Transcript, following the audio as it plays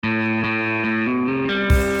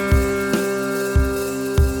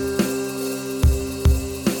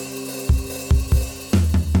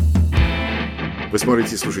Вы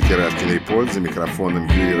смотрите и слушаете Рашкин Репорт, за микрофоном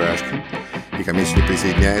Юрий Рашкин. И ко мне сегодня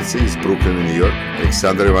присоединяется из Бруклина, Нью-Йорк,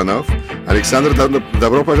 Александр Иванов. Александр,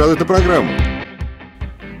 добро пожаловать на программу.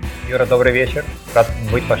 Юра, добрый вечер. Рад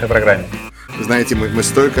быть в вашей программе. Знаете, мы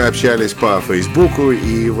столько общались по Фейсбуку,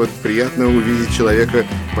 и вот приятно увидеть человека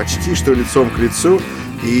почти что лицом к лицу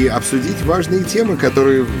и обсудить важные темы,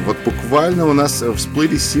 которые вот буквально у нас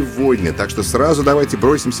всплыли сегодня. Так что сразу давайте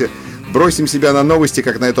бросим себя на новости,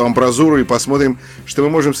 как на эту амбразуру, и посмотрим, что мы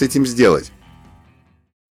можем с этим сделать.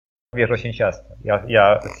 Вижу очень часто.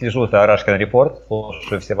 Я слежу за Russian Report,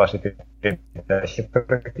 слушаю все ваши передачи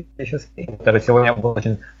практически. Даже сегодня я был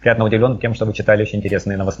очень приятно удивлен тем, что вы читали очень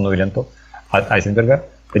интересную новостную ленту от Айзенберга.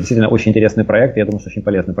 Это действительно очень интересный проект, и я думаю, что очень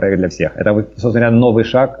полезный проект для всех. Это, собственно говоря, новый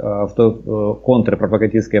шаг в той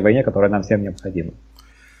контрпропагандистской войне, которая нам всем необходима.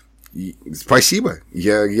 Спасибо.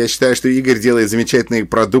 Я считаю, что Игорь делает замечательный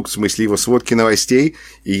продукт, в смысле его сводки новостей,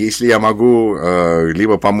 и если я могу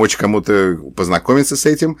либо помочь кому-то познакомиться с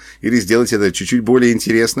этим, или сделать это чуть-чуть более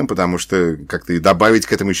интересным, потому что как-то добавить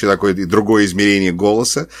к этому еще такое и другое измерение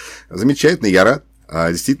голоса, замечательно, я рад.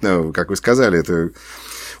 Действительно, как вы сказали, это...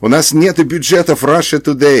 У нас нет бюджетов Russia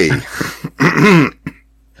Today.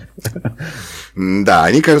 Да,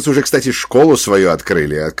 они, кажется, уже, кстати, школу свою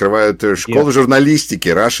открыли. Открывают школу журналистики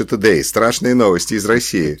Russia Today. Страшные новости из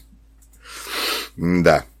России.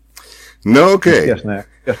 Да. Ну, окей. Успешный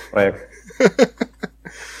проект.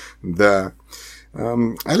 Да.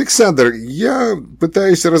 Александр, я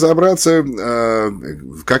пытаюсь разобраться,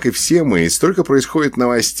 как и все мы, столько происходит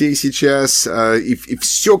новостей сейчас, и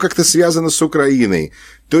все как-то связано с Украиной.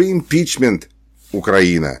 То импичмент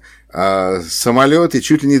Украина, самолеты,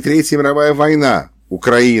 чуть ли не Третья мировая война,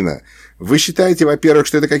 Украина. Вы считаете, во-первых,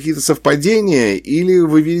 что это какие-то совпадения, или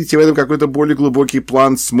вы видите в этом какой-то более глубокий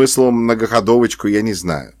план с смыслом, многоходовочку, я не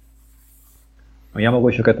знаю? Я могу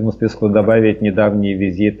еще к этому списку добавить недавний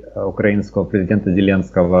визит украинского президента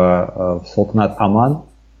Зеленского в Султанат Оман.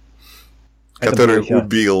 Который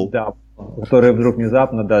убил. Да, который вдруг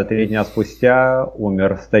внезапно, 3 дня спустя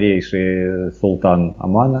умер старейший султан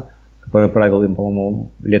Омана, который правил им,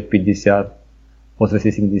 по-моему, лет 50, после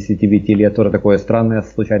 79 лет. Тоже такое странное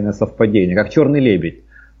случайное совпадение, как черный лебедь.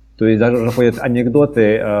 То есть даже уже ходят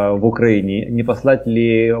анекдоты в Украине, не послать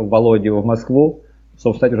ли Володю в Москву,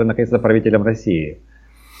 чтобы стать уже наконец-то правителем России.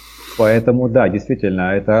 Поэтому, да,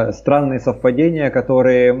 действительно, это странные совпадения,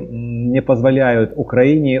 которые не позволяют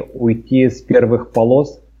Украине уйти с первых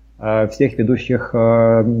полос всех ведущих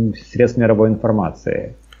средств мировой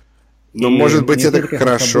информации. Но, может быть, это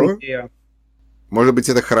хорошо? Может быть,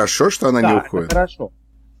 это хорошо, что она не уходит? Это хорошо.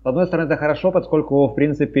 С одной стороны, это хорошо, поскольку, в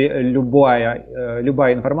принципе,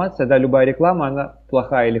 любая информация, любая реклама, она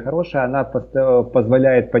плохая или хорошая, она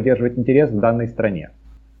позволяет поддерживать интерес к данной стране,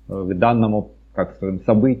 к данному, как сказать,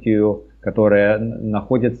 событию,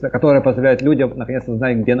 которое позволяет людям наконец-то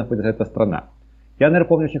знать, где находится эта страна. Я, наверное,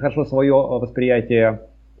 помню очень хорошо свое восприятие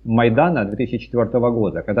Майдана 2004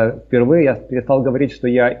 года, когда впервые я перестал говорить, что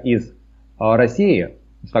я из России,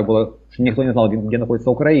 так было, что никто не знал, где находится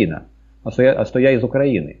Украина, а что я из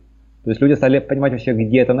Украины. То есть люди стали понимать вообще,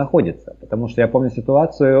 где это находится. Потому что я помню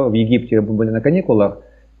ситуацию, в Египте мы были на каникулах,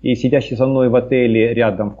 и сидящий со мной в отеле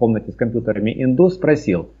рядом в комнате с компьютерами индус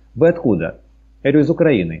спросил: вы откуда? Я говорю, из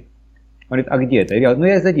Украины. Он говорит, а где это? Я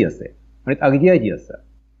говорю, я из Одессы. Он говорит, а где Одесса?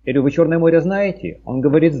 Я говорю, вы Черное море знаете? Он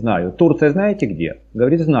говорит, знаю. Турция знаете где?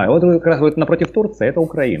 Говорит, знаю. Вот как раз вот напротив Турции, это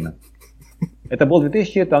Украина. Это был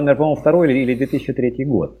 2002 или 2003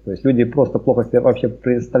 год. То есть люди просто плохо себе вообще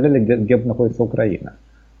представляли, где находится Украина.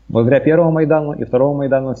 Благодаря первому Майдану и второму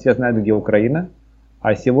Майдану все знают, где Украина.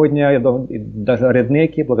 А сегодня даже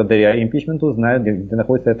реднеки, благодаря импичменту, знают, где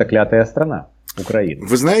находится эта клятая страна. Украины.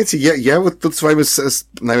 Вы знаете, я вот тут с вами,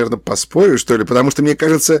 наверное, поспорю, что ли, потому что мне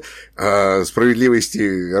кажется,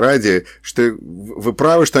 справедливости ради, что вы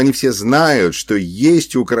правы, что они все знают, что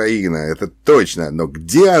есть Украина, это точно, но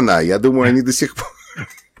где она, я думаю, они до сих пор...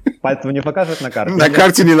 Пальцем не покажут на карте? На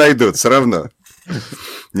карте не найдут, все равно.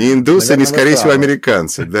 Не индусы, не, скорее всего,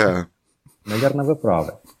 американцы, да. Наверное, вы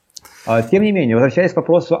правы. Тем не менее, возвращаясь к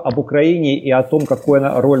вопросу об Украине и о том, какую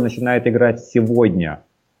она роль начинает играть сегодня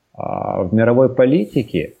в мировой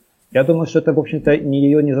политике, я думаю, что это, в общем-то, ни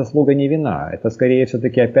ее ни заслуга, ни вина. Это скорее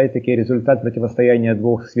все-таки, опять-таки, результат противостояния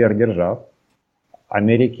двух сверхдержав.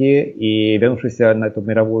 Америки и вернувшейся на эту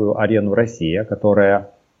мировую арену Россия, которая,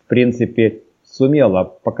 в принципе, сумела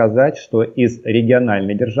показать, что из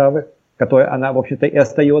региональной державы, которой она, в общем-то, и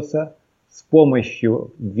остается, с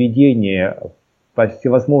помощью введения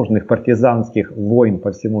всевозможных партизанских войн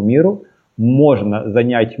по всему миру, можно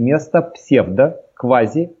занять место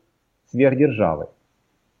псевдо-квази-сверхдержавы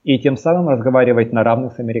и тем самым разговаривать на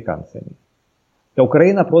равных с американцами.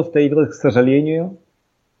 Украина просто явилась, к сожалению,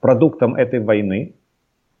 продуктом этой войны.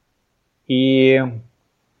 И,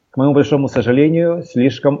 к моему большому сожалению,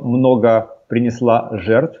 слишком много принесла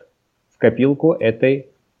жертв в копилку этой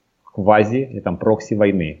квази или там прокси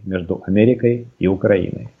войны между Америкой и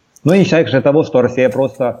Украиной. Ну и не считая же того, что Россия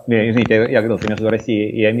просто... Извините, я говорил между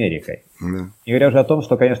Россией и Америкой. И говоря уже о том,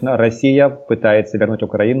 что, конечно, Россия пытается вернуть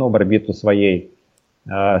Украину в орбиту своей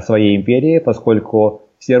империи, поскольку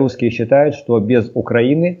все русские считают, что без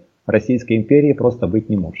Украины Российской империи просто быть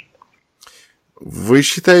не может. Вы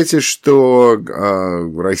считаете, что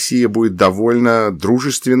Россия будет довольна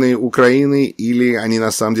дружественной Украиной, или они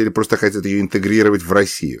на самом деле просто хотят ее интегрировать в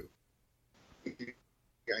Россию?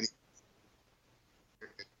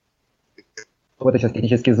 Это сейчас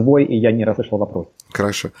технический сбой, и я не расслышал вопрос.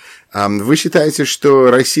 Хорошо. Вы считаете, что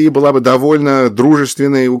Россия была бы довольна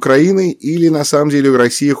дружественной Украиной, или на самом деле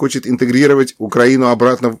Россия хочет интегрировать Украину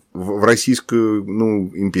обратно в Российскую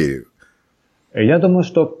империю? Я думаю,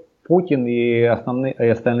 что Путин и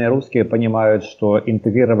остальные русские понимают, что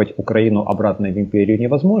интегрировать Украину обратно в империю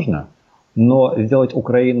невозможно, но сделать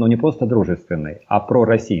Украину не просто дружественной, а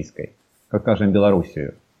пророссийской, как, скажем,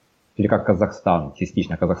 Белоруссию. Или как Казахстан,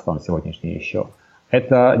 частично Казахстан сегодняшний еще.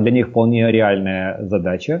 Это для них вполне реальная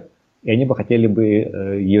задача, и они бы хотели бы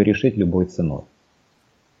ее решить любой ценой.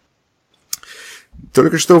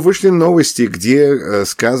 Только что вышли новости, где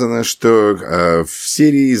сказано, что в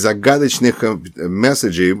серии загадочных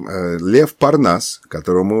месседжей Лев Парнас,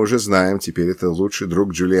 которого мы уже знаем, теперь это лучший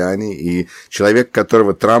друг Джулиани, и человек,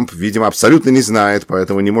 которого Трамп, видимо, абсолютно не знает,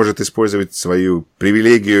 поэтому не может использовать свою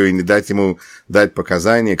привилегию и не дать ему дать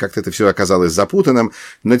показания, как-то это все оказалось запутанным,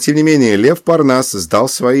 но, тем не менее, Лев Парнас сдал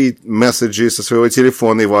свои месседжи со своего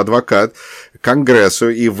телефона, его адвокат, Конгрессу,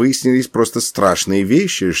 и выяснились просто страшные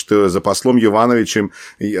вещи, что за послом Йовановичем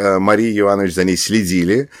Мария Йованович за ней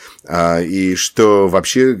следили, и что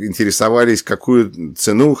вообще интересовались, какую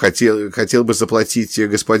цену хотел бы заплатить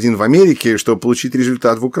господин в Америке, чтобы получить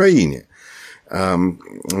результат в Украине.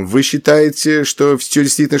 Вы считаете, что все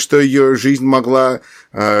действительно, что ее жизнь могла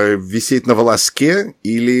висеть на волоске,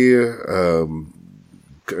 или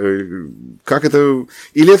как это,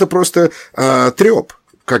 или это просто треп?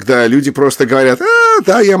 Когда люди просто говорят: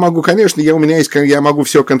 да, я могу, конечно, я могу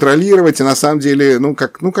все контролировать, и на самом деле,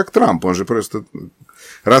 как Трамп, он же просто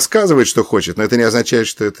рассказывает, что хочет, но это не означает,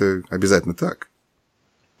 что это обязательно так.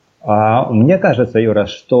 Мне кажется, Юра,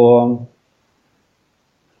 что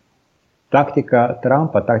тактика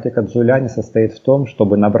Трампа, тактика Джулиани состоит в том,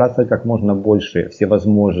 чтобы набраться как можно больше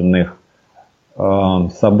всевозможных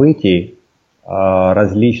событий,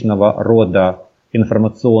 различного рода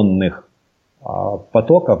информационных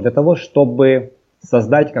потоков для того, чтобы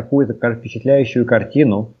создать какую-то впечатляющую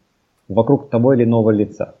картину вокруг того или иного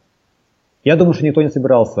лица. Я думаю, что никто не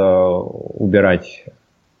собирался убирать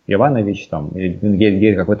Йованович,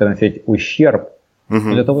 или какой-то носить ущерб.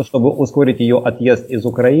 Но для того, чтобы ускорить ее отъезд из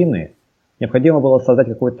Украины, необходимо было создать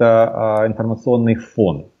какой-то информационный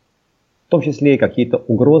фон. В том числе и какие-то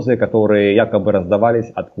угрозы, которые якобы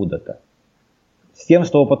раздавались откуда-то. С тем,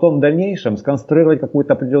 чтобы потом в дальнейшем сконструировать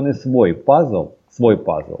какой-то определенный свой пазл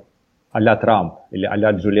а-ля Трамп или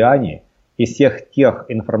а-ля Джулиани, из всех тех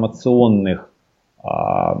информационных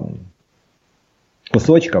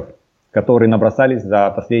кусочков, которые набросались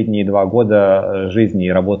за последние 2 года жизни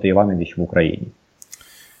и работы Йованович в Украине.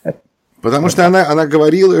 Потому что она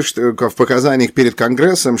говорила, что в показаниях перед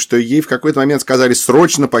Конгрессом, что ей в какой-то момент сказали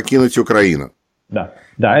срочно покинуть Украину. Да,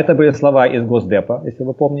 это были слова из Госдепа, если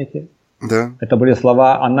вы помните. Да. Это были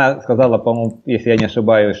слова, она сказала, по-моему, если я не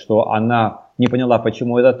ошибаюсь, что она не поняла,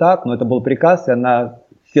 почему это так, но это был приказ, и она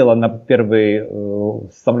села на первый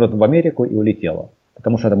самолет в Америку и улетела.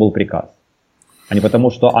 Потому что это был приказ. А не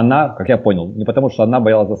потому, что она, как я понял, не потому, что она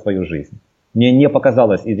боялась за свою жизнь. Мне не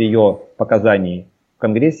показалось из ее показаний в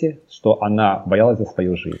Конгрессе, что она боялась за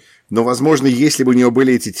свою жизнь. Но, возможно, если бы у нее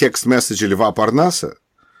были эти текст-месседжи Льва Парнаса,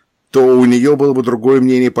 то у нее было бы другое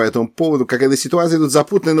мнение по этому поводу. Какая-то ситуация тут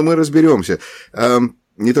запутанная, но мы разберемся.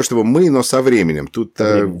 Не то чтобы мы, но со временем. Тут,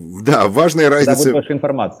 да, важная разница... Да, будет больше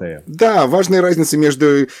информации. Да, важная разница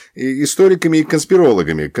между историками и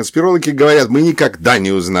конспирологами. Конспирологи говорят: мы никогда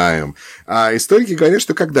не узнаем. А историки говорят,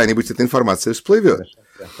 что когда-нибудь эта информация всплывет.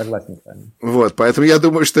 Согласен с вами. Вот, поэтому я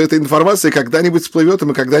думаю, что эта информация когда-нибудь всплывет, и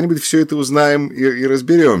мы когда-нибудь все это узнаем и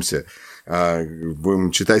разберемся.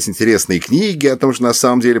 Будем читать интересные книги о том, что на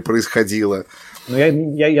самом деле происходило. Но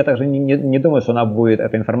я также не думаю, что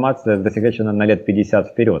эта информация засекречена на лет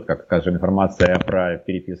 50 вперед, как, скажем, информация про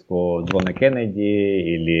переписку Джона Кеннеди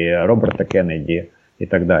или Роберта Кеннеди и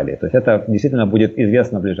так далее. То есть это действительно будет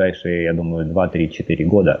известно в ближайшие, я думаю, 2, 3, 4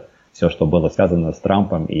 года, все, что было связано с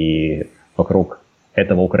Трампом и вокруг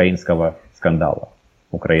этого украинского скандала,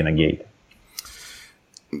 Украина-гейт.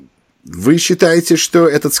 Вы считаете, что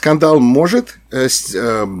этот скандал может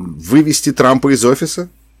вывести Трампа из офиса?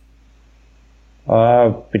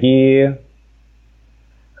 При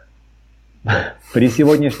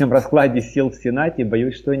сегодняшнем раскладе сил в Сенате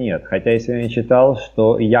боюсь, что нет. Хотя я сегодня читал,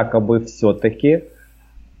 что якобы все-таки,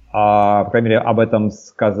 по крайней мере, об этом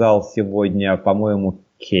сказал сегодня, по-моему,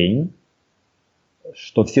 Кейн,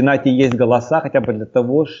 что в Сенате есть голоса хотя бы для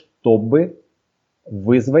того, чтобы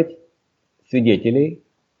вызвать свидетелей,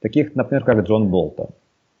 таких, например, как Джон Болтон.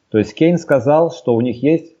 То есть Кейн сказал, что у них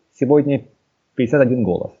есть сегодня 51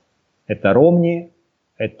 голос. Это Ромни,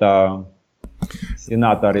 это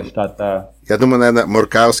сенатор из штата... Я думаю, наверное,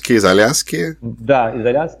 Муркowski из Аляски. Да, из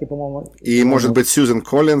Аляски, по-моему. И, может быть, Сьюзен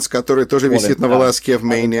Коллинз, который тоже висит на волоске в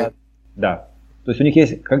Мэйне. Да. То есть у них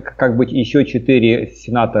есть как быть еще 4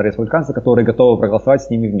 сенатора-республиканца, которые готовы проголосовать с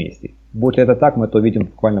ними вместе. Будет ли это так, мы это увидим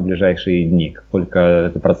буквально в ближайшие дни, как только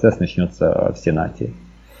этот процесс начнется в Сенате.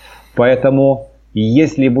 Поэтому,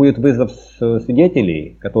 если будет вызов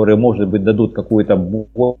свидетелей, которые, может быть, дадут какую-то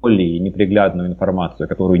более неприглядную информацию,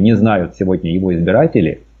 которую не знают сегодня его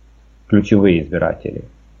избиратели, ключевые избиратели,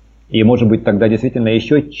 и, может быть, тогда действительно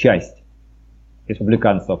еще часть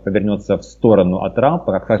республиканцев повернется в сторону от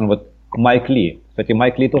Трампа, как, скажем, вот Майк Ли. Кстати,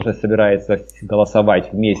 Майк Ли тоже собирается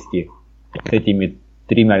голосовать вместе с этими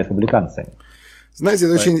 3 республиканцами. Знаете,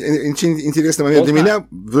 это очень интересный момент для меня,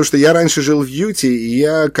 потому что я раньше жил в Юте, и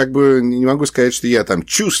я как бы не могу сказать, что я там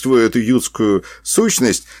чувствую эту ютскую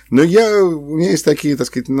сущность, но у меня есть такие, так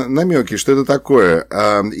сказать, намеки, что это такое.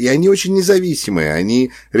 И они очень независимые,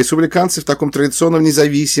 они республиканцы в таком традиционном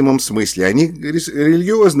независимом смысле. Они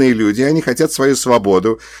религиозные люди, они хотят свою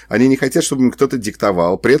свободу, они не хотят, чтобы им кто-то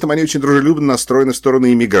диктовал. При этом они очень дружелюбно настроены в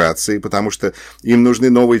сторону иммиграции, потому что им нужны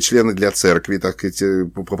новые члены для церкви, так сказать,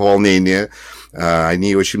 пополнения.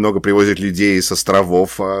 Они очень много привозят людей с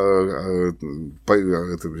островов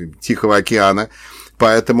Тихого океана,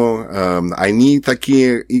 поэтому они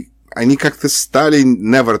такие, они как-то стали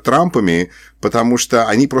never-трампами, потому что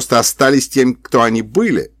они просто остались тем, кто они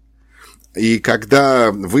были. И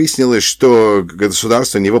когда выяснилось, что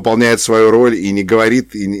государство не выполняет свою роль и не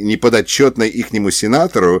говорит, и не подотчетно ихнему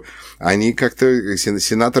сенатору, они как-то,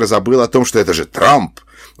 сенатор забыл о том, что это же Трамп.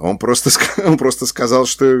 Он просто сказал,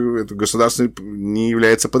 что это государство не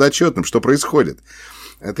является подотчетным. Что происходит?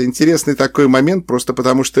 Это интересный такой момент, просто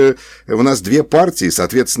потому что у нас 2 партии,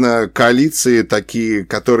 соответственно, коалиции такие,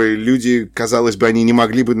 которые люди, казалось бы, они не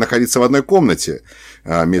могли бы находиться в одной комнате.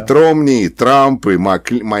 Митт Ромни, и Трамп, и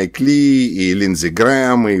Майк Ли, и Линдзи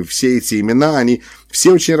Грэм, и все эти имена, они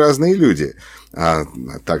все очень разные люди.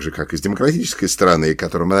 Так же, как и с демократической стороны,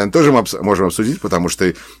 которую мы, наверное, тоже можем обсудить, потому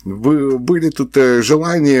что были тут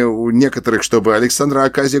желания у некоторых, чтобы Александра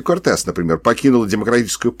Окасио-Кортес, например, покинула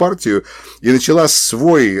демократическую партию и начала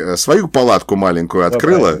свою палатку маленькую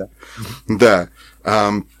открыла. Да.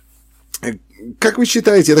 Как вы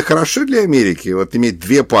считаете, это хорошо для Америки, вот иметь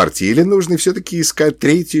 2 партии, или нужно все-таки искать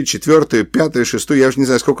 3-ю, 4-ю, 5-ю, 6-ю? Я уже не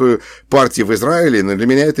знаю, сколько партий в Израиле, но для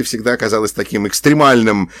меня это всегда казалось таким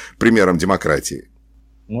экстремальным примером демократии.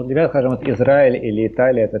 Ну, для меня, скажем, вот Израиль или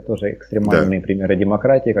Италия – это тоже экстремальные примеры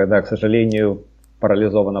демократии, когда, к сожалению,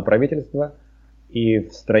 парализовано правительство, и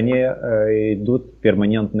в стране идут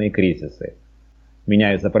перманентные кризисы.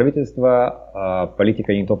 Меняется правительство, а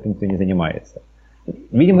политика никто, в принципе, не занимается.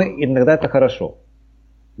 Видимо, иногда это хорошо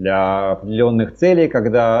для определенных целей,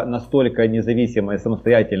 когда настолько независимое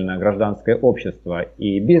самостоятельное гражданское общество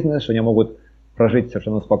и бизнес, что они могут прожить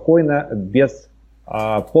совершенно спокойно, без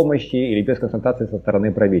помощи или без консультации со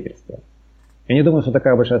стороны правительства. Я не думаю, что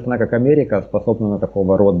такая большая страна, как Америка, способна на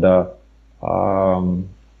такого рода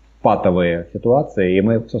патовые ситуации. И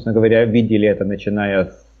мы, собственно говоря, видели это, начиная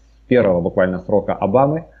с первого буквально срока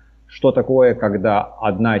Обамы, что такое, когда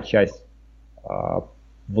одна часть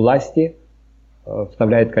власти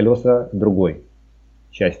вставляет колеса другой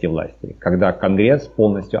части власти, когда Конгресс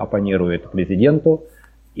полностью оппонирует президенту,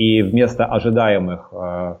 и вместо ожидаемых,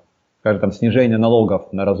 скажем, там, снижения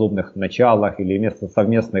налогов на разумных началах или вместо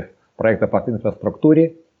совместных проектов по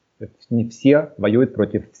инфраструктуре, все воюют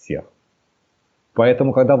против всех.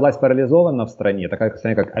 Поэтому, когда власть парализована в стране, такая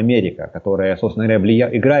страна, как Америка, которая, собственно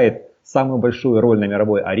говоря, играет самую большую роль на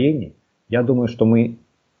мировой арене, я думаю, что мы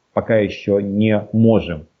пока еще не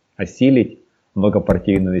можем осилить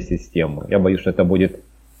многопартийную систему. Я боюсь, что это будет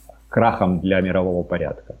крахом для мирового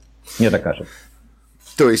порядка. Мне так кажется.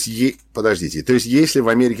 То есть, подождите, то есть если в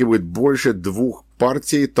Америке будет больше 2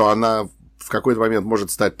 партий, то она в какой-то момент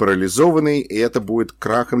может стать парализованной, и это будет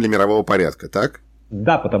крахом для мирового порядка, так?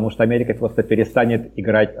 Да, потому что Америка просто перестанет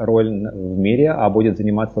играть роль в мире, а будет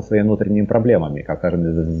заниматься своими внутренними проблемами, как, скажем,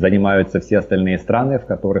 занимаются все остальные страны, в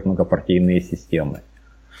которых многопартийные системы.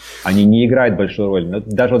 Они не играют большую роль. Но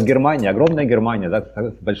даже вот Германия, огромная Германия, да,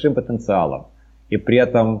 с большим потенциалом. И при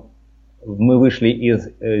этом мы вышли из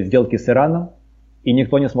сделки с Ираном, и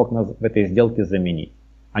никто не смог нас в этой сделке заменить.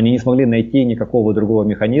 Они не смогли найти никакого другого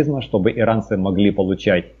механизма, чтобы иранцы могли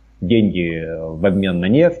получать деньги в обмен на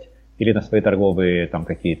нефть или на свои торговые там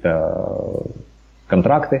какие-то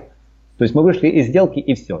контракты. То есть мы вышли из сделки,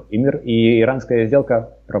 и все. И иранская сделка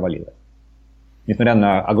провалилась. Несмотря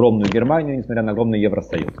на огромную Германию, несмотря на огромный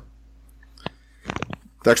Евросоюз.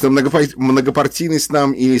 Так что многопартийность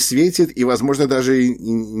нам и светит, и, возможно, даже и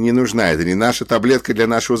не нужна. Это не наша таблетка для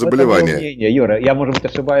нашего заболевания. Это мнение, Юра, я, может быть,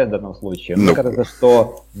 ошибаюсь в данном случае. Мне кажется,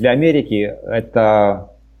 что для Америки это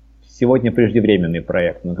сегодня преждевременный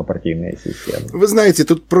проект многопартийная система. Вы знаете,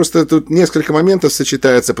 тут несколько моментов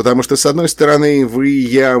сочетается, потому что, с одной стороны, вы,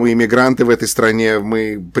 я, мы иммигранты в этой стране,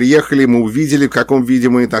 мы приехали, мы увидели, в каком виде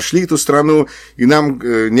мы нашли эту страну, и нам,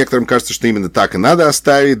 некоторым кажется, что именно так и надо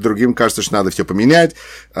оставить, другим кажется, что надо все поменять,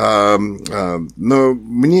 но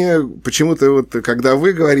мне почему-то, вот, когда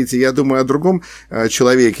вы говорите, я думаю о другом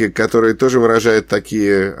человеке, который тоже выражает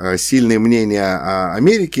такие сильные мнения о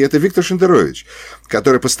Америке, это Виктор Шендерович,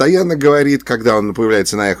 который постоянно говорит, когда он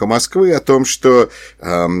появляется на «Эхо Москвы», о том, что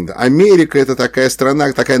Америка – это такая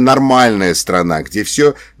страна, такая нормальная страна, где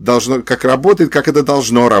все должно, как работает, как это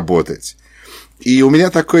должно работать. И у меня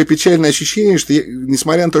такое печальное ощущение, что,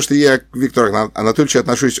 несмотря на то, что я к Виктору Анатольевичу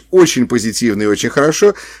отношусь очень позитивно и очень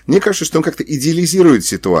хорошо, мне кажется, что он как-то идеализирует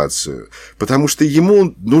ситуацию, потому что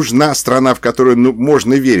ему нужна страна, в которую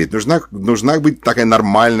можно верить, нужна быть такая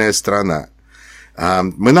нормальная страна.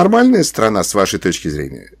 Мы нормальная страна, с вашей точки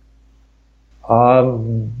зрения?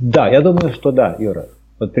 Да, я думаю, что да, Юра.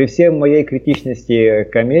 Вот при всей моей критичности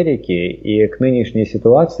к Америке и к нынешней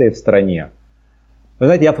ситуации в стране, вы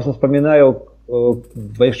знаете, я просто вспоминаю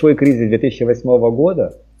большой кризис 2008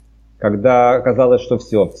 года, когда казалось, что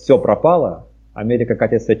все пропало, Америка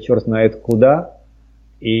катится черт знает куда,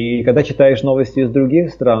 и когда читаешь новости из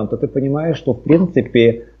других стран, то ты понимаешь, что в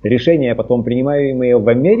принципе решения, потом принимаемые в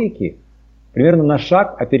Америке, примерно на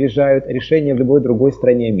шаг опережают решения в любой другой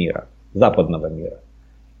стране мира, западного мира.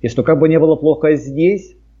 И что как бы не было плохо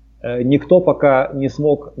здесь, никто пока не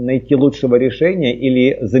смог найти лучшего решения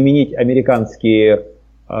или заменить американские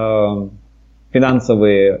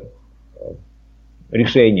финансовые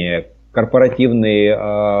решения, корпоративные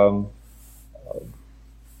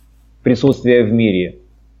присутствия в мире,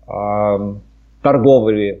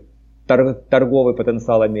 торговый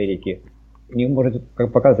потенциал Америки. Не может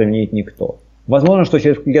пока заменить никто. Возможно, что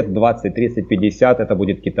через лет 20, 30, 50 это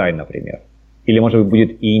будет Китай, например. Или, может быть,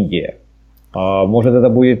 будет Индия. Может, это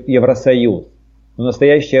будет Евросоюз. Но в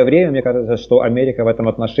настоящее время, мне кажется, что Америка в этом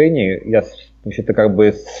отношении, я вообще-то как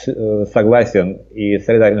бы согласен и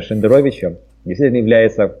солидарен с Шендеровичем, действительно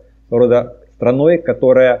является своего рода страной,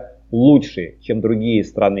 которая лучше, чем другие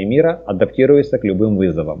страны мира, адаптируется к любым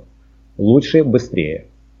вызовам. Лучше, быстрее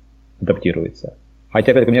адаптируется.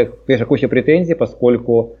 Хотя, опять-таки, у меня, конечно, куча претензий,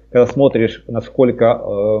 поскольку, когда смотришь,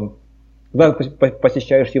 насколько... когда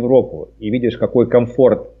посещаешь Европу и видишь, какой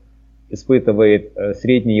комфорт испытывает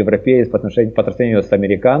средний европеец по сравнению с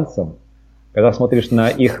американцем, когда смотришь на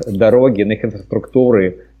их дороги, на их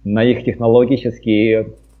инфраструктуры, на их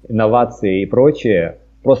технологические инновации и прочее,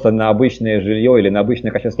 просто на обычное жилье или на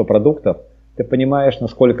обычное качество продуктов, ты понимаешь,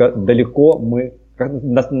 насколько далеко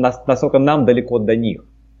насколько нам далеко до них.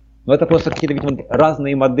 Но это просто какие-то, видимо,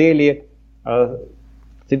 разные модели,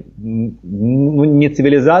 не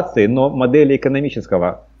цивилизации, но модели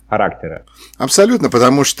экономического характера. Абсолютно,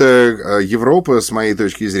 потому что Европа, с моей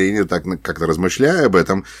точки зрения, так как-то размышляя об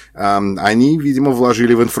этом, они, видимо,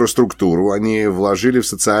 вложили в инфраструктуру, они вложили в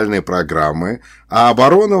социальные программы, а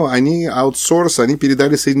оборону они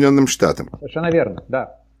передали Соединенным Штатам. Совершенно верно,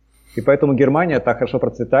 да. И поэтому Германия так хорошо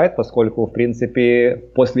процветает, поскольку, в принципе,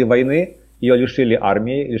 после войны ее лишили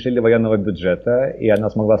армии, лишили военного бюджета, и она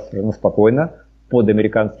смогла совершенно спокойно под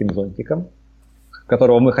американским зонтиком,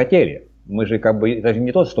 которого мы хотели. Мы же как бы, даже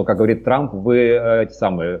не то, что, как говорит Трамп, вы эти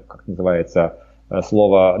самые, как называется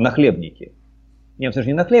слово, нахлебники. Немцы же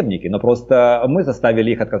не нахлебники, но просто мы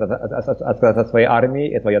заставили их отказаться от своей армии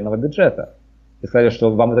и от военного бюджета. И сказали,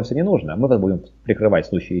 что вам это все не нужно, мы вас будем прикрывать в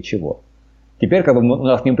случае чего. Теперь как бы у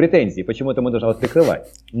нас к ним претензии, почему это мы должны вас прикрывать.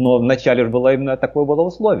 Но вначале же было именно такое было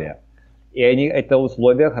условие. И они это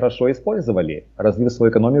условие хорошо использовали, развив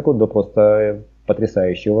свою экономику до просто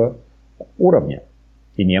потрясающего уровня.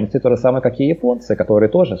 И немцы то же самое, как и японцы, которые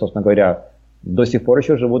тоже, собственно говоря, до сих пор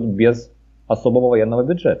еще живут без особого военного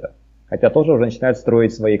бюджета. Хотя тоже уже начинают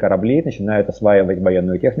строить свои корабли, начинают осваивать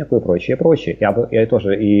военную технику и прочее, прочее.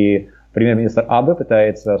 И премьер-министр Абе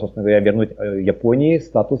пытается, собственно говоря, вернуть Японии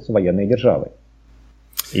статус военной державы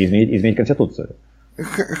и изменить конституцию.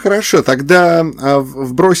 Хорошо, тогда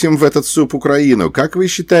вбросим в этот суп Украину. Как вы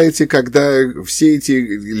считаете, когда все эти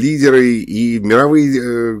лидеры и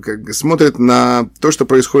мировые смотрят на то, что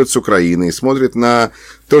происходит с Украиной, смотрят на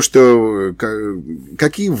то, что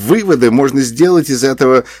какие выводы можно сделать из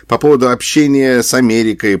этого по поводу общения с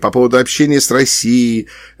Америкой, по поводу общения с Россией,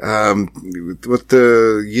 вот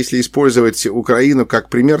если использовать Украину как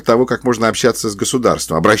пример того, как можно общаться с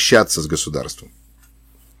государством, обращаться с государством?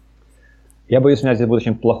 Я боюсь, у меня здесь будет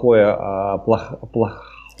очень плохое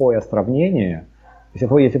сравнение.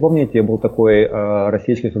 Если помните, был такой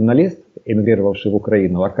российский журналист, эмигрировавший в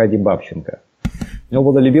Украину, Аркадий Бабченко. У него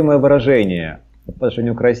было любимое выражение по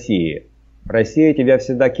отношению к России: «Россия тебя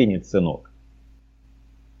всегда кинет, сынок».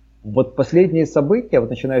 Вот последние события, вот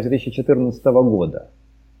начиная с 2014 года,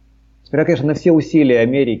 несмотря, конечно, на все усилия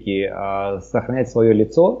Америки сохранять свое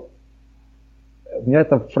лицо, меня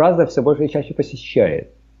эта фраза все больше и чаще посещает.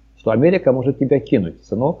 Что Америка может тебя кинуть,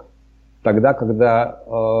 сынок, тогда, когда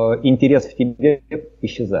интерес в тебе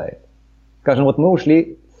исчезает. Скажем, вот мы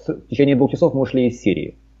ушли, в течение 2 часов мы ушли из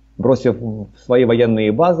Сирии, бросив свои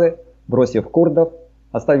военные базы, бросив курдов,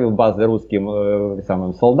 оставив базы русским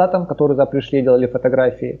самым солдатам, которые туда пришли и делали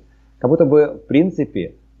фотографии. Как будто бы, в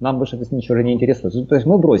принципе, нам больше это ничего не интересует. То есть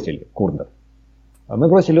мы бросили курдов, мы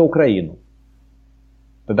бросили Украину,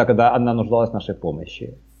 тогда, когда она нуждалась в нашей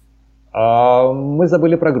помощи. Мы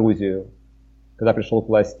забыли про Грузию, когда пришел к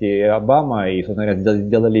власти Обама и, собственно говоря,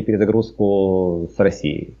 сделали перезагрузку с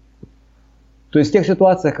Россией. То есть в тех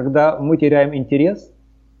ситуациях, когда мы теряем интерес,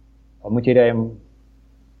 мы теряем,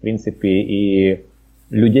 в принципе, и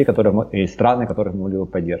людей, и страны, которых мы могли бы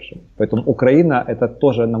поддерживать. Поэтому Украина — это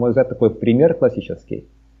тоже, на мой взгляд, такой пример классический,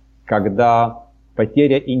 когда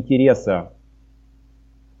потеря интереса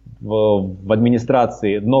в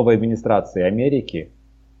администрации, новой администрации Америки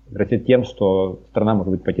грозит тем, что страна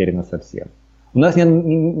может быть потеряна совсем. У нас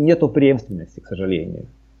нету преемственности, к сожалению.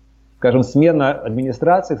 Скажем, смена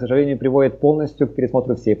администрации, к сожалению, приводит полностью к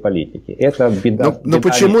пересмотру всей политики. Это беда. Но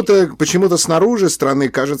почему-то снаружи страны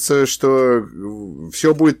кажется, что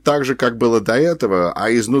все будет так же, как было до этого,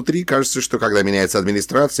 а изнутри кажется, что когда меняется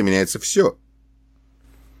администрация, меняется все.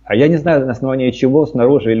 А я не знаю, на основании чего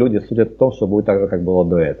снаружи люди судят о том, что будет так же, как было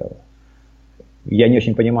до этого. Я не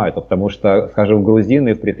очень понимаю это, потому что, скажем,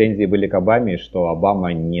 грузины в претензии были к Обаме, что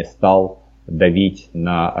Обама не стал давить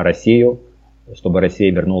на Россию, чтобы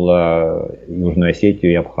Россия вернула Южную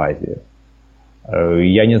Осетию и Абхазию.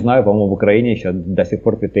 Я не знаю, по-моему, в Украине еще до сих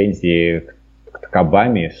пор претензии к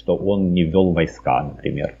Обаме, что он не ввел войска,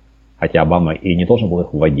 например. Хотя Обама и не должен был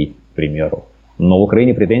их вводить, к примеру. Но в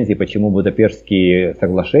Украине претензии, почему Будапештские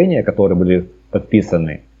соглашения, которые были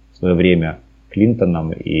подписаны в свое время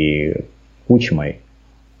Клинтоном и Кучмой,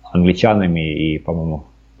 англичанами и, по-моему,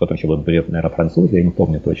 потом еще были, наверное, французы, я не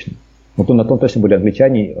помню точно. Но на том точно были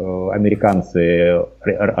англичане, американцы,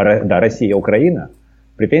 да, Россия, Украина.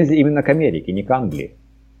 Претензии именно к Америке, не к Англии.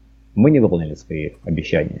 Мы не выполнили свои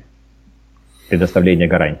обещания предоставления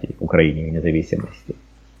гарантий Украине и независимости.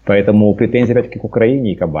 Поэтому претензии опять-таки к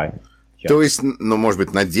Украине и к Обаме. То есть, ну, может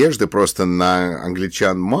быть, надежды просто на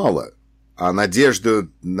англичан мало, а надежда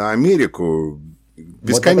на Америку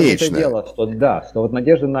бесконечно. Вот это дело, что да, что вот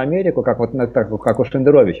надежда на Америку, как у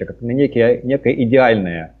Шендеровича, как на некое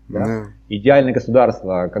идеальное, да? Идеальное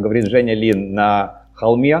государство, как говорит Женя Лин, на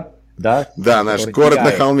холме, да? Да, наш город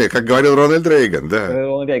на холме, как говорил Рональд Рейган, да.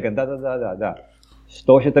 Рональд Рейган, да.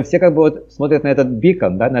 Что вообще-то все как бы вот смотрят на этот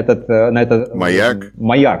бикон, да, на этот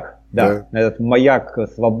маяк, да, на этот маяк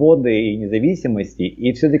свободы и независимости,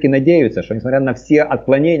 и все-таки надеются, что несмотря на все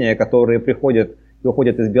отклонения, которые приходят и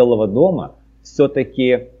уходят из Белого дома,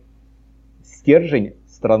 все-таки стержень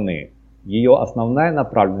страны, ее основная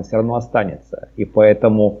направленность все равно останется. И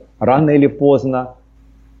поэтому рано или поздно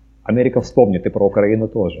Америка вспомнит и про Украину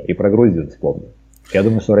тоже, и про Грузию вспомнит. Я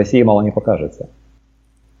думаю, что России мало не покажется.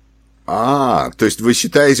 То есть вы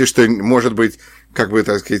считаете, что, может быть, как бы,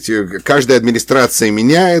 так сказать, каждая администрация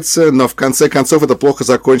меняется, но в конце концов это плохо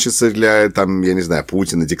закончится для, там, я не знаю,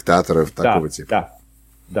 Путина, диктаторов такого типа?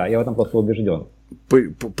 Да, я в этом просто убежден.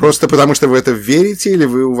 Просто потому, что вы это верите, или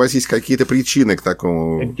у вас есть какие-то причины к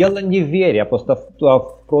такому? Дело не в вере, а просто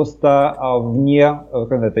в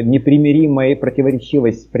непримиримой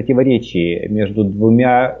противоречии между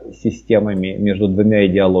двумя системами, между двумя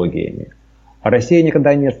идеологиями. А Россия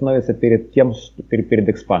никогда не остановится перед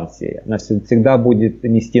экспансией. Она всегда будет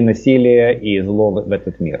нести насилие и зло в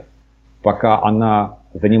этот мир. Пока она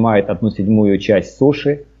занимает 1/7 часть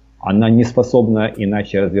суши, она не способна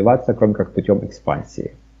иначе развиваться, кроме как путем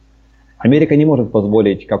экспансии. Америка не может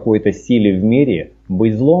позволить какой-то силе в мире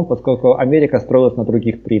быть злом, поскольку Америка строилась на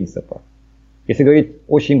других принципах. Если говорить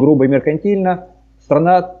очень грубо и меркантильно,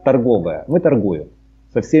 страна торговая. Мы торгуем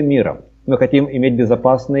со всем миром. Мы хотим иметь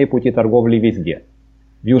безопасные пути торговли везде.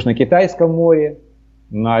 В Южно-Китайском море,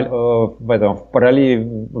 в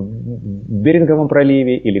Беринговом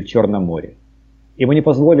проливе или в Черном море. И мы не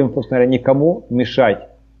позволим, собственно говоря, никому мешать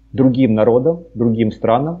другим народам, другим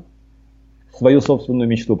странам свою собственную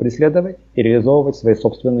мечту преследовать и реализовывать свои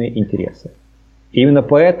собственные интересы. И именно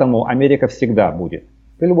поэтому Америка всегда будет,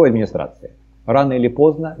 при любой администрации, рано или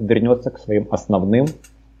поздно вернется к своим основным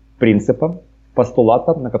принципам,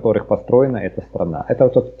 постулатам, на которых построена эта страна. Это,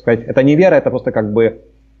 так сказать, это не вера, это просто как бы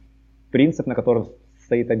принцип, на котором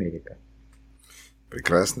стоит Америка.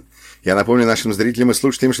 Прекрасно. Я напомню нашим зрителям и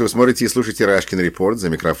слушателям, что вы смотрите и слушаете Рашкин Репорт. За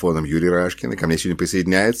микрофоном Юрий Рашкин. И ко мне сегодня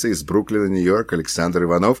присоединяется из Бруклина, Нью-Йорк, Александр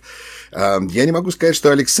Иванов. Я не могу сказать,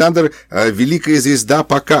 что Александр великая звезда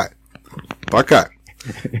пока. Пока.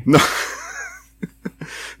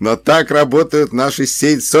 Но так работают наши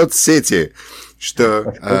соцсети,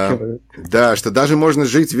 что, что даже можно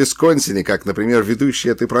жить в Висконсине, как, например, ведущий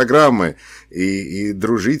этой программы, и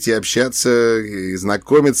дружить, и общаться, и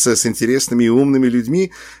знакомиться с интересными и умными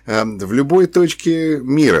людьми в любой точке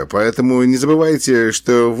мира. Поэтому не забывайте,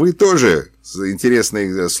 что вы тоже,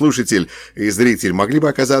 интересный слушатель и зритель, могли бы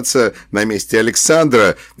оказаться на месте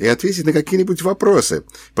Александра и ответить на какие-нибудь вопросы.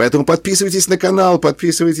 Поэтому подписывайтесь на канал,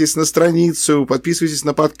 подписывайтесь на страницу, подписывайтесь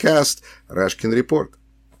на подкаст «Рашкин Репорт».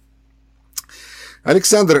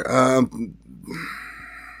 Александр,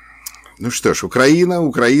 ну что ж,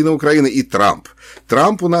 Украина и Трамп.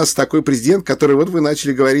 Трамп у нас такой президент, который, вот вы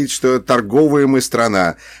начали говорить, что торговая мы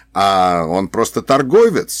страна, а он просто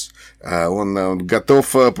торговец. Он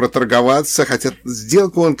готов проторговаться, хотя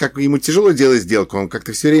сделку он, как ему тяжело делать сделку, он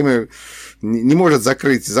как-то все время не может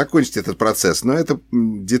закончить этот процесс, но это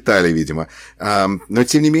детали, видимо. Но,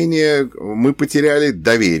 тем не менее, мы потеряли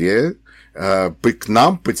доверие, к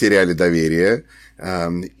нам потеряли доверие,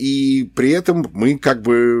 и при этом мы как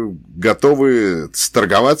бы готовы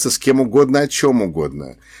сторговаться с кем угодно, о чем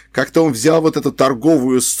угодно. Как-то он взял вот эту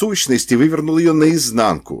торговую сущность и вывернул ее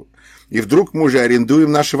наизнанку. И вдруг мы уже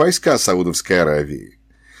арендуем наши войска Саудовской Аравии.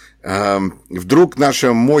 Вдруг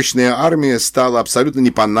наша мощная армия стала абсолютно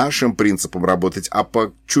не по нашим принципам работать, а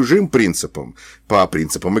по чужим принципам, по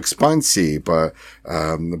принципам экспансии, по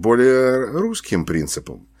более русским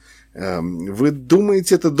принципам. Вы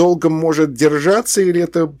думаете, это долго может держаться или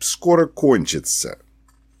это скоро кончится?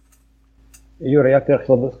 Юра, я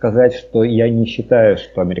хотел бы сказать, что я не считаю,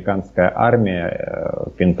 что американская армия,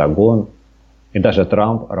 Пентагон и даже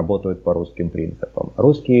Трамп работают по русским принципам.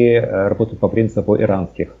 Русские работают по принципу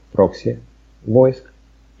иранских прокси-войск,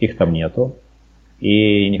 их там нету,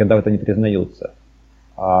 и никогда в это не признаются.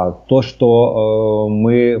 А то, что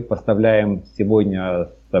мы поставляем сегодня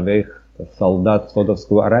своих солдат в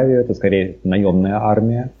Саудовскую Аравию, это скорее наемная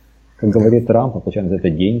армия, как говорит Трамп, мы получаем за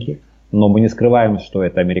это деньги, но мы не скрываем, что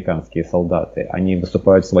это американские солдаты, они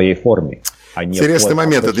выступают в своей форме. Интересный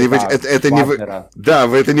момент, это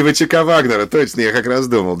не ВЧК Вагнера, точно, я как раз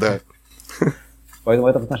думал, да. Поэтому в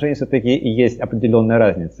этом отношении все-таки есть определенная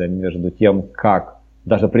разница между тем, как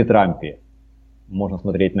даже при Трампе можно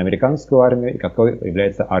смотреть на американскую армию и какой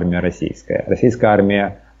является армия российская. Российская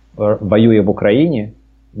армия, воюя в Украине,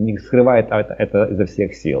 не скрывает это изо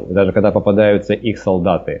всех сил. И даже когда попадаются их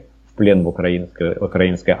солдаты в плен в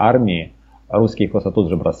украинской армии, русские их просто тут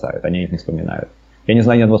же бросают, они их не вспоминают. Я не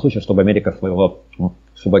знаю ни одного случая, чтобы Америка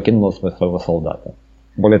кинула своего солдата.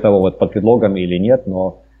 Более того, вот под предлогом или нет,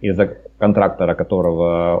 но из-за контрактора,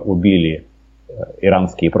 которого убили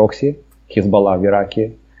иранские прокси, Хизбалла в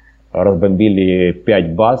Ираке, разбомбили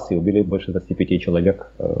 5 баз и убили больше 25 человек,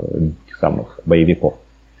 самых боевиков.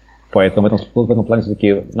 Поэтому в этом плане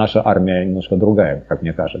все-таки наша армия немножко другая, как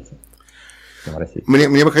мне кажется, чем Россия.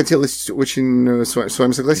 Мне бы хотелось очень с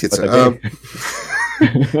вами согласиться.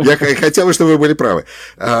 Я хотел бы, чтобы вы были правы.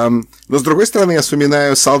 Но, с другой стороны, я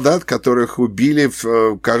вспоминаю солдат, которых убили,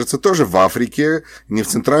 кажется, тоже в Африке, не в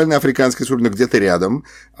Центральной Африканской Республике, но где-то рядом.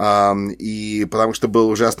 И потому что был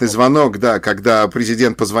ужасный звонок, да, когда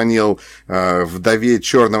президент позвонил вдове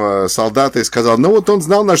черного солдата и сказал, ну вот он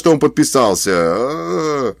знал, на что он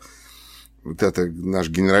подписался. Вот это наш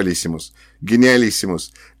генералиссимус.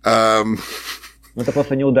 Гениалиссимус. Это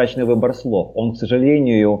просто неудачный выбор слов. Он, к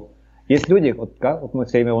сожалению... Есть люди, вот мы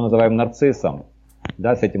все время его называем нарциссом,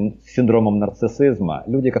 да, с этим синдромом нарциссизма.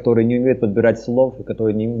 Люди, которые не умеют подбирать слов,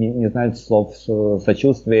 которые не знают слов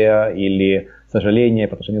сочувствия или сожаления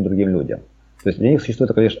по отношению к другим людям. То есть для них существует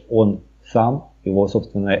только лишь он сам его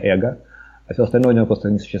собственное эго, а все остальное у него просто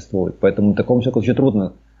не существует. Поэтому такому человеку очень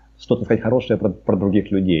трудно что-то сказать хорошее про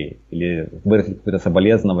других людей или выразить какое-то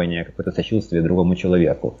соболезнование, какое-то сочувствие другому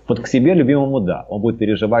человеку. Вот к себе любимому, да, он будет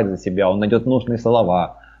переживать за себя, он найдет нужные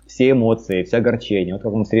слова, все эмоции, все огорчения. Вот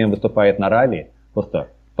как он все время выступает на ралли, просто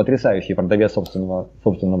потрясающий продавец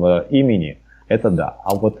собственного имени, это да.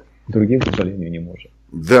 А вот других, к сожалению, не может.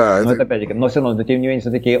 Да. Но это опять-таки, но все равно, тем не менее,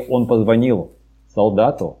 все-таки он позвонил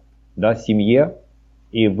солдату, да, семье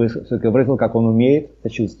и выразил, как он умеет,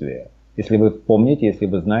 сочувствие. Если вы помните, если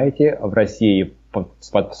вы знаете, в России в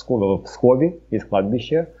Пскове есть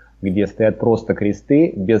кладбище, где стоят просто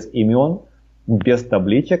кресты, без имен, без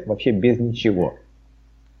табличек, вообще без ничего.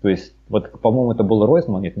 То есть, вот, по-моему, это был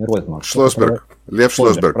Ройзман, нет, не Ройзман. Шлосберг, Лев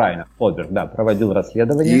Шлосберг. Правильно, Шлосберг, да, проводил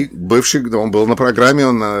расследование. И бывший, он был на программе,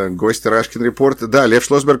 он гость Рашкин Репорт. Да, Лев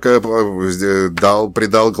Шлосберг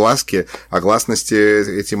придал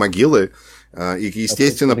гласности эти могилы. И,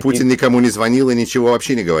 естественно, Путин никому не звонил и ничего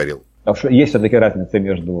вообще не говорил. Потому что есть все-таки разница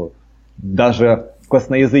между даже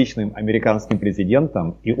косноязычным американским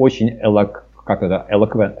президентом и очень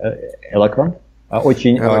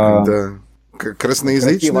очень да.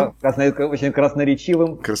 Красноязычным? Очень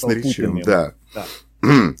красноречивым. Красноречивым, да.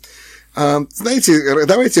 Знаете,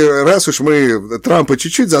 давайте, раз уж мы Трампа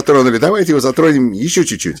чуть-чуть затронули, давайте его затронем еще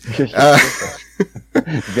чуть-чуть.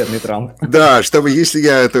 Бедный Трамп. Да, чтобы если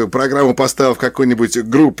я эту программу поставил в какую-нибудь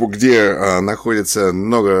группу, где находится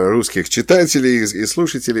много русских читателей и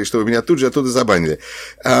слушателей, чтобы меня тут же оттуда забанили.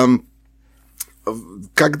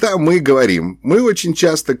 Когда мы говорим, мы очень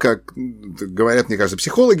часто, как говорят, мне кажется,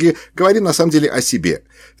 психологи, говорим на самом деле о себе.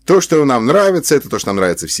 То, что нам нравится, это то, что нам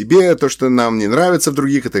нравится в себе, то, что нам не нравится в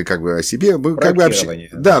других, это как бы о себе. Мы как бы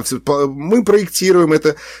да, мы проектируем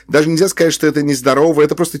это. Даже нельзя сказать, что это нездорово,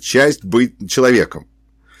 это просто часть быть человеком.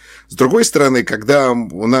 С другой стороны, когда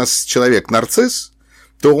у нас человек нарцисс,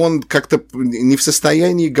 то он как-то не в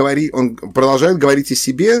состоянии говорить, он продолжает говорить о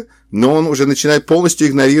себе, но он уже начинает полностью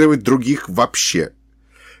игнорировать других вообще.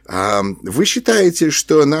 Вы считаете,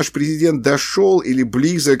 что наш президент дошел или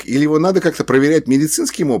близок, или его надо как-то проверять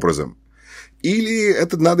медицинским образом? Или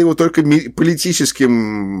это надо его только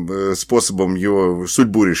политическим способом его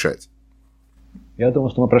судьбу решать? Я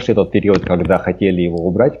думаю, что мы прошли тот период, когда хотели его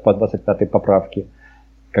убрать по 25-й поправке.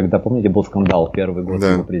 Когда, помните, был скандал первый год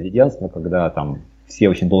его президентства, когда там все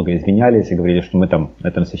очень долго извинялись и говорили, что мы там на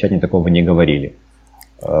этом совещании такого не говорили.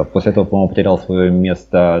 После этого, по-моему, потерял свое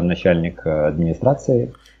место начальник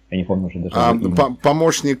администрации. Я не помню уже даже.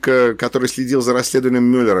 Помощник, который следил за расследованием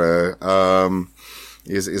Мюллера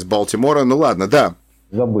из Балтимора. Ну ладно, да.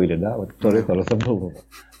 Забыли, да? Вот тоже забыл его.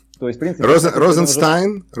 То есть, в принципе...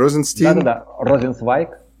 Розенстайн? Да. Розенцвайг.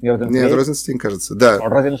 Нет, Розенстайн, кажется. Да.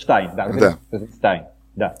 Розенштайн, да. Розенстайн,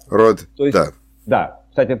 да. Да.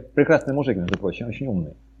 Кстати, прекрасный мужик, между прочим, очень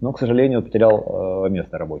умный. Но, к сожалению, потерял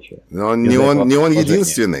место рабочее. Но не он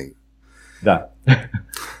единственный. Да.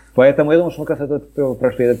 Поэтому я думаю, что мы как раз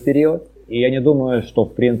прошли этот период. И я не думаю, что,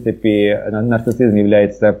 в принципе, нарциссизм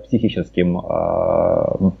является психической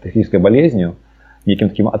болезнью, неким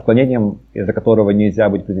таким отклонением, из-за которого нельзя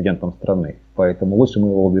быть президентом страны. Поэтому лучше мы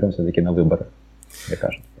его уберем все-таки на выборы, мне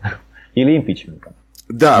кажется. Или импичментом.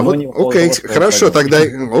 Да, вот, окей, хорошо, тогда...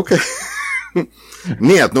 Окей.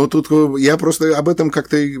 Нет, ну тут я просто об этом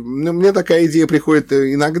как-то... Мне такая идея приходит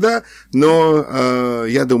иногда, но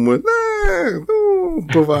я думаю,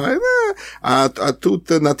 бывает. А тут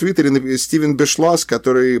на Твиттере Стивен Бешлас,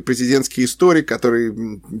 который президентский историк,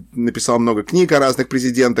 который написал много книг о разных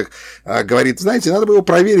президентах, говорит, знаете, надо бы его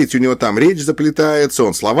проверить, у него там речь заплетается,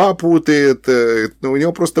 он слова путает, у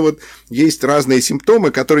него просто вот есть разные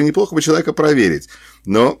симптомы, которые неплохо бы человека проверить.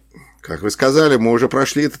 Но... Как вы сказали, мы уже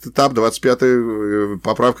прошли этот этап, 25-я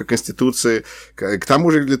поправка Конституции. К тому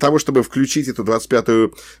же, для того, чтобы включить эту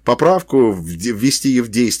 25-ю поправку, ввести ее в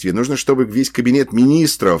действие, нужно, чтобы весь кабинет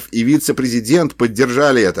министров и вице-президент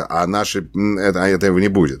поддержали это, а этого не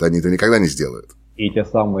будет, они это никогда не сделают. И те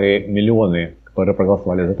самые миллионы, которые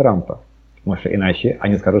проголосовали за Трампа, потому что иначе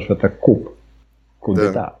они скажут, что это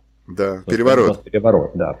кудета. Да, переворот.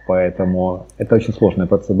 Переворот, да, поэтому это очень сложная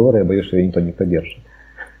процедура, я боюсь, что ее никто не поддержит.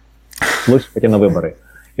 Лучше пойти на выборы.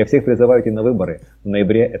 Я всех призываю идти на выборы в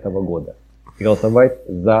ноябре этого года. И голосовать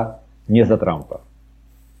не за Трампа,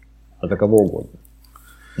 а за кого угодно.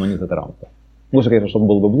 Но не за Трампа. Лучше, конечно, чтобы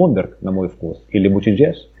был бы Блумберг, на мой вкус, или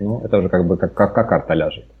Бутиджеш, но это уже как бы как карта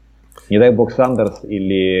ляжет. Не дай бог Сандерс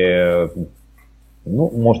или...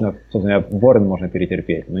 можно, собственно, Уоррен можно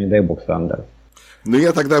перетерпеть, но не дай бог Сандерс. Ну,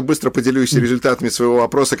 я тогда быстро поделюсь результатами своего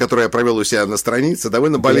вопроса, который я провел у себя на странице,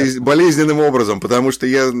 довольно болезненным образом, потому что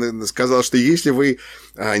я сказал, что если вы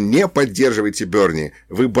не поддерживаете Берни,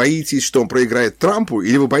 вы боитесь, что он проиграет Трампу,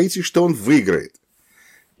 или вы боитесь, что он выиграет?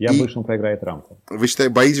 Я боюсь, что он проиграет Трампу. Вы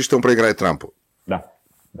боитесь, что он проиграет Трампу? Да.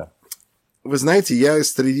 Вы знаете, я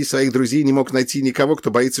среди своих друзей не мог найти никого, кто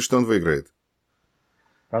боится, что он выиграет.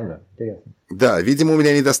 Правда? Интересно. Да, видимо, у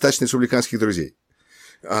меня недостаточно республиканских друзей.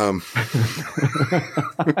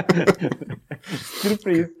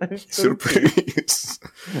 Сюрприз.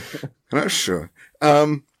 Хорошо.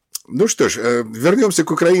 Ну что ж, вернемся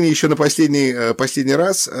к Украине еще на последний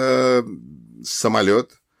раз. Самолет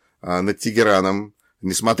над Тегераном.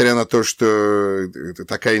 Несмотря на то, что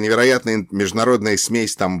такая невероятная международная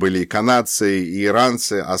смесь, там были и канадцы, и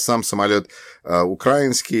иранцы, а сам самолет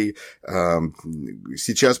украинский.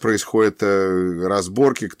 Сейчас происходят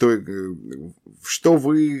разборки. Что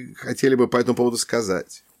вы хотели бы по этому поводу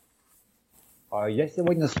сказать? Я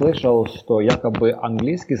сегодня слышал, что якобы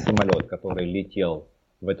английский самолет, который летел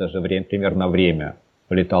в это же время, примерно время,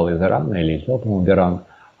 летал из Ирана или летел, по-моему, в Иран,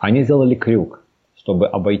 они сделали крюк, чтобы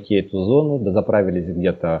обойти эту зону, дозаправились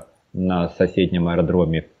где-то на соседнем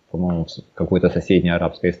аэродроме, по-моему, в какой-то соседней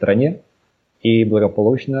арабской стране, и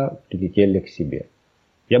благополучно прилетели к себе.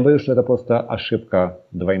 Я боюсь, что это просто ошибка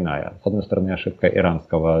двойная. С одной стороны, ошибка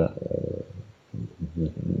иранского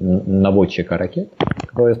наводчика ракет,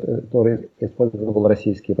 который использовал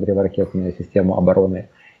российские противоракетные системы обороны,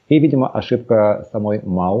 и, видимо, ошибка самой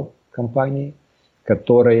МАУ компании,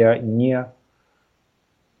 которая не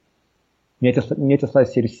отнесла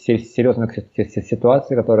серьезно к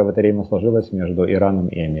ситуации, которая в это время сложилась между Ираном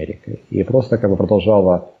и Америкой. И просто как бы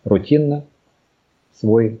продолжала рутинно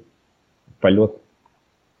свой полет,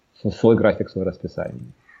 свой график, свое расписание.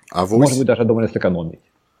 Может быть, даже думали сэкономить.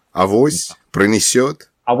 Авось пронесет?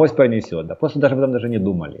 Авось пронесет, да. Просто даже об этом даже не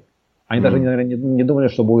думали. Они даже не думали,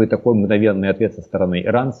 что будет такой мгновенный ответ со стороны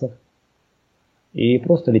иранцев. И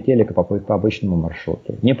просто летели по обычному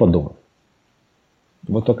маршруту, не подумав.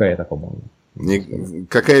 Вот только это, по-моему.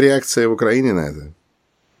 Какая реакция в Украине на это?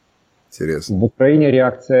 Интересно. В Украине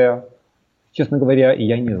реакция, честно говоря,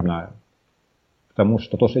 я не знаю. Потому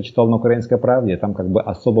что то, что я читал на «Украинской правде», там как бы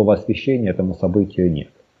особого освещения этому событию нет.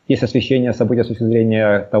 Есть освещение события с точки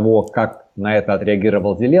зрения того, как на это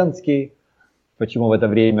отреагировал Зеленский, почему в это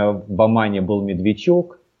время в Омане был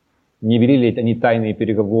Медведчук, не вели ли они тайные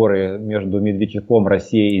переговоры между Медведчуком,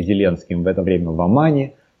 Россией и Зеленским в это время в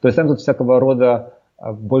Омане. То есть там тут всякого рода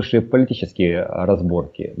больше политические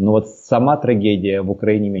разборки. Но вот сама трагедия в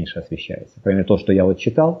Украине меньше освещается. Кроме того, что я вот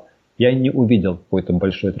читал, я не увидел какой-то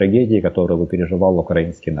большой трагедии, которую бы переживал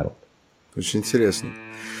украинский народ. Очень интересно.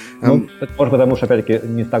 Ну, это может потому, что, опять-таки,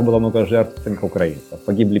 не так было много жертв самих украинцев.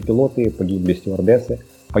 Погибли пилоты, погибли стюардессы,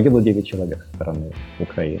 погибло 9 человек со стороны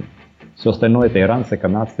Украины. Все остальное это иранцы,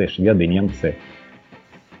 канадцы, шведы, немцы.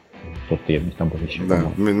 Кто-то там был еще.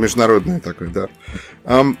 Да, международное такое, да.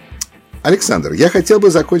 Александр, я хотел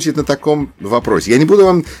бы закончить на таком вопросе. Я не буду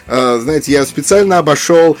вам, знаете, я специально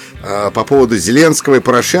обошел по поводу Зеленского и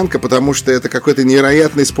Порошенко, потому что это какой-то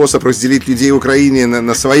невероятный способ разделить людей в Украине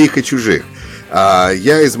на своих и чужих.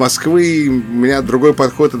 Я из Москвы, у меня другой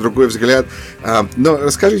подход и другой взгляд. Но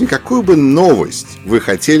расскажите, какую бы новость вы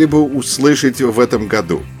хотели бы услышать в этом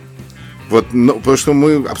году? Вот, потому что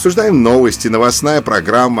мы обсуждаем новости, новостная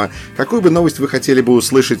программа. Какую бы новость вы хотели бы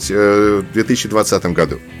услышать в 2020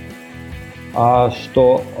 году?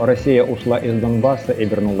 Что Россия ушла из Донбасса и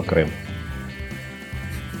вернула Крым.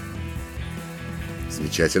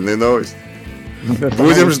 Замечательная новость.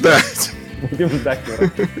 Будем ждать. Будем ждать.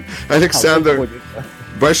 Александр,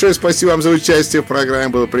 большое спасибо вам за участие в программе.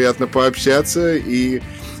 Было приятно пообщаться. И,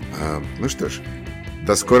 ну что ж,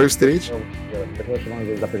 до скорой встречи. Спасибо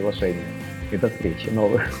вам за приглашение. И до встречи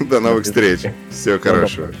новых. До новых встреч. Всего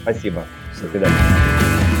хорошего. Спасибо. До свидания.